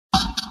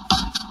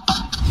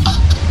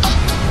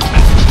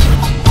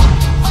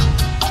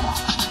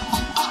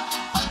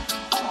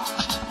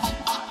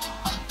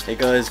Hey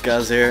guys,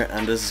 Gaz here,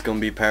 and this is going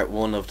to be part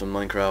 1 of the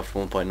Minecraft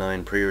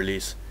 1.9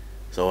 pre-release.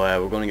 So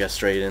we're going to get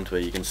straight into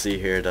it. You can see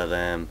here that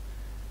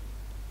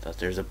that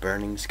there's a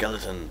burning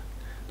skeleton.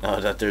 No,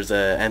 that there's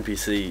a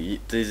NPC.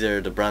 These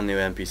are the brand new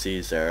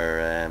NPCs that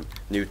are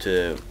new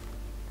to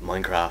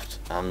Minecraft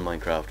and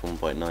Minecraft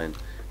 1.9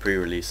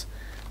 pre-release.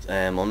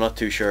 I'm not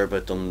too sure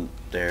about them.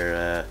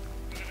 They're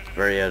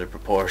very out of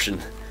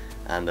proportion,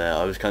 and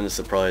I was kind of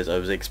surprised. I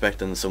was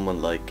expecting someone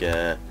like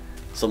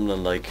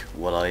something like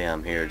what I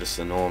am here, just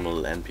a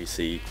normal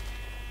NPC,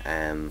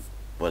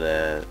 but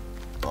I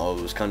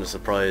was kind of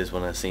surprised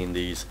when I seen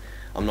these.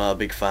 I'm not a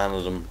big fan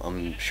of them.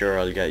 I'm sure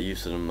I'll get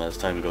used to them as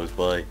time goes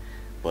by,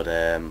 but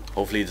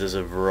hopefully there's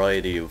a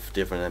variety of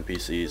different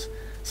NPCs,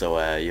 so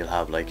you'll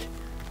have like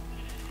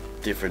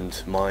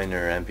different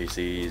minor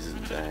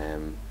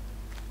NPCs,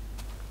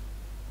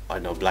 I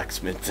know,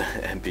 blacksmith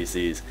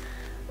NPCs,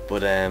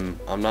 but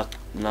I'm not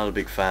a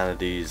big fan of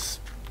these.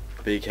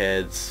 Big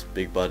heads,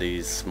 big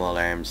bodies, small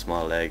arms,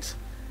 small legs,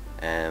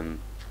 and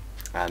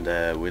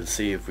we'll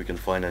see if we can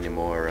find any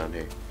more around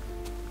here.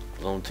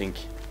 I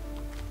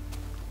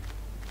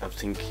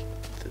think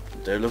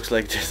there looks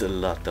like there's a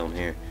lot down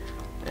here.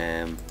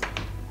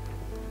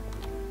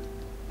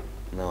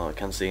 No, I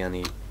can't see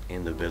any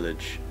in the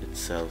village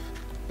itself.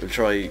 We'll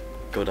try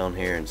go down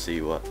here and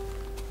see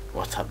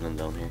what's happening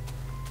down here.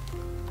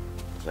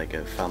 It's like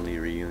a family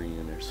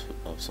reunion or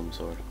of some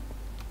sort.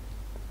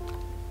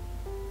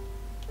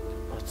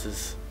 What's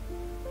this?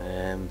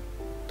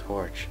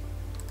 Torch.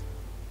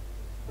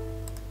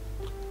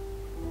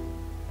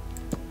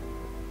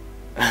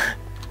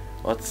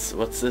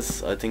 What's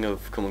this? I think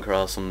I've come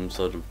across some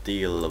sort of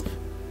deal of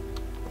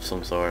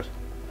some sort.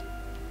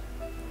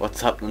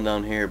 What's happening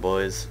down here,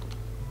 boys?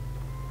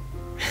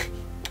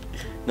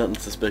 Nothing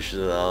suspicious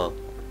at all.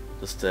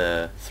 Just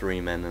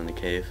 3 men in a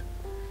cave.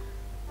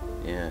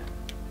 Yeah.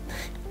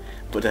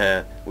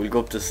 But we'll go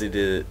up to see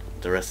the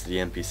rest of the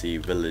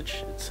NPC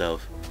village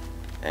itself.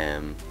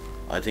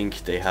 I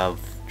think they have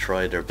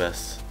tried their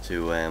best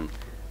to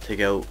take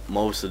out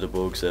most of the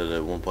bugs out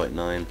of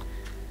 1.9,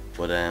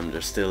 but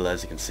there's still,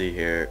 as you can see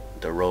here,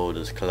 the road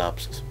is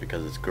collapsed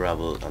because it's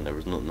gravel and there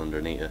was nothing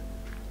underneath it.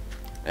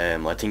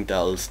 I think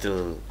that'll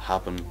still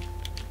happen.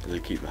 It'll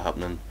keep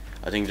happening.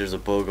 I think there's a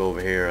bug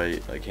over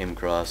here I came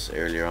across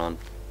earlier on.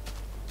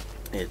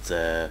 It's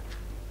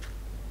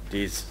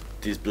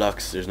these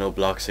blocks. There's no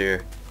blocks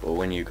here, but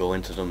when you go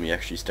into them you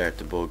actually start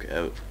the bug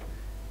out,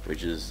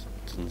 which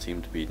doesn't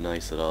seem to be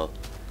nice at all.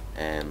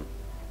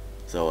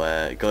 So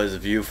guys,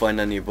 if you find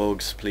any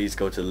bugs, please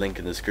go to the link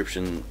in the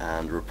description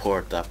and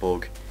report that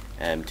bug.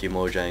 Team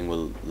Mojang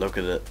will look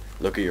at it,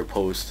 look at your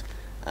post,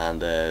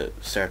 and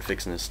start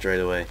fixing it straight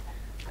away.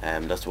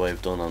 That's what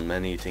I've done on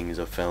many things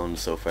I've found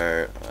so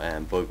far,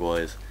 bug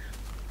wise.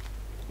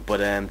 But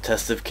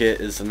STUFFz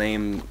is the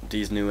name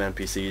these new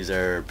NPCs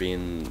are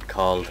being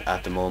called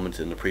at the moment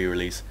in the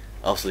pre-release.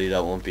 Obviously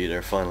that won't be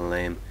their final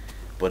name,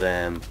 but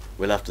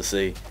we'll have to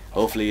see.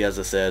 Hopefully, as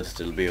I said,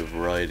 there'll be a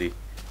variety,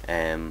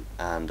 and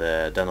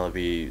then I'll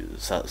be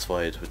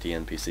satisfied with the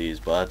NPCs.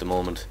 But at the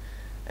moment,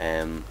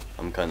 I'm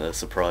kind of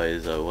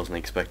surprised. I wasn't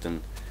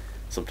expecting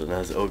something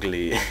as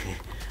ugly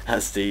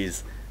as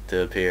these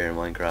to appear in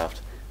Minecraft.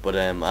 But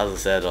as I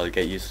said, I'll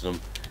get used to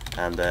them,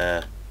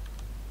 and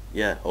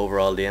yeah,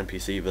 overall the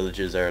NPC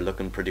villages are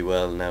looking pretty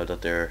well now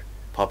that they're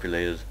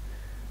populated.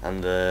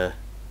 And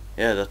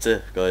yeah, that's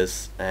it,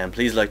 guys.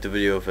 Please like the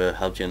video if it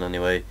helped you in any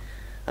way.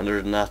 And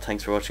other than that,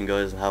 thanks for watching,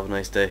 guys, and have a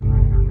nice day.